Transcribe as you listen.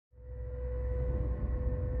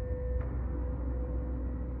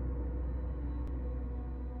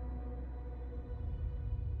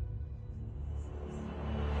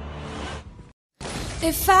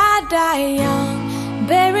If I die young,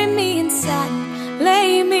 bury me in satin,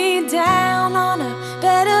 lay me down on a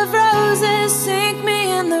bed of roses, sink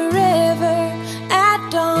me in the river at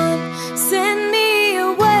dawn, send me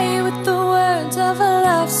away with the words of a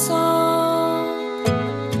love song.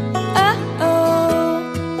 Oh, oh,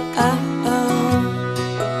 oh.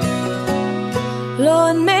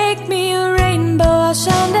 Lord, make me a rainbow, I'll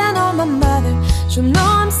shine down on my mother. She'll know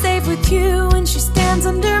I'm safe with you when she stands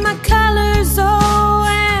under my colors. Oh,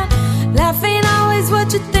 and life ain't always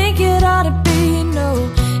what you think it ought to be.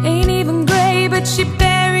 No, ain't even gray, but she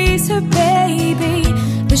buries her baby.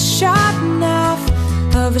 The sharp knife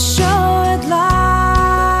of a short life.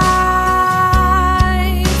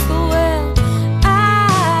 Well,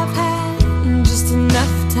 I've had just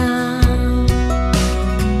enough time.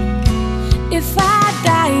 If I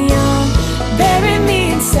die young, bury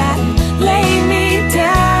me in satin, lay me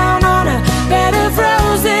down on a bed of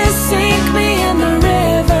roses, sink me in the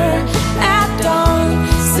river at dawn,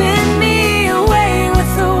 send me away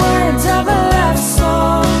with the words of a love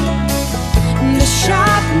song. The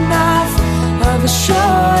sharp knife of a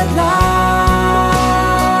short life.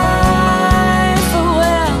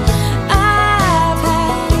 Well, I've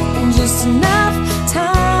had just enough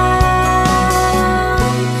time,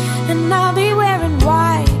 and I'll be wearing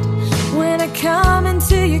white when I come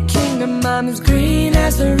into your kingdom. I'm as green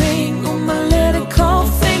as the ring on my little cold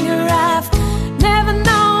finger. I've never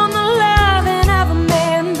known the loving of a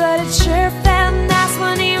man, but it sure felt nice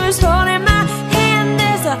when he was holding my hand.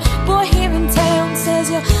 There's a boy here in town says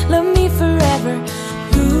you'll love me forever.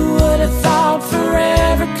 Who would have thought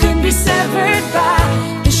forever could be severed by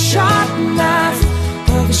the sharp knife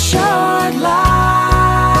of a short life?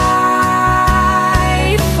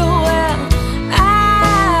 Well,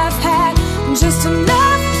 I've had just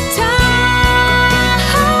enough time.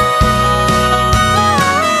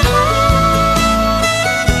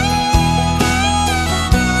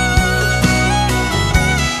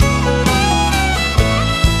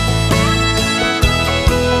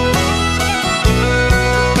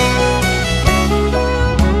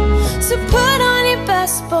 So put on your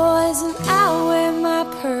best boys and I'll wear my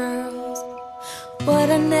pearls. What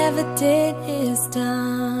I never did is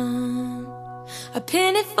done. A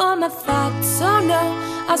penny for my thoughts, oh no,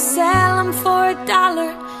 I'll sell them for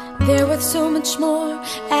 $1. They're worth so much more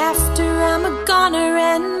after I'm a goner.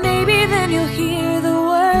 And maybe then you'll hear the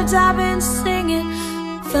words I've been singing.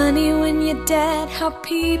 Funny when you're dead how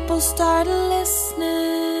people start listening.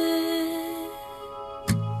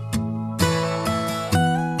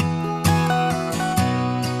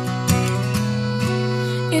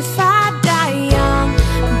 If I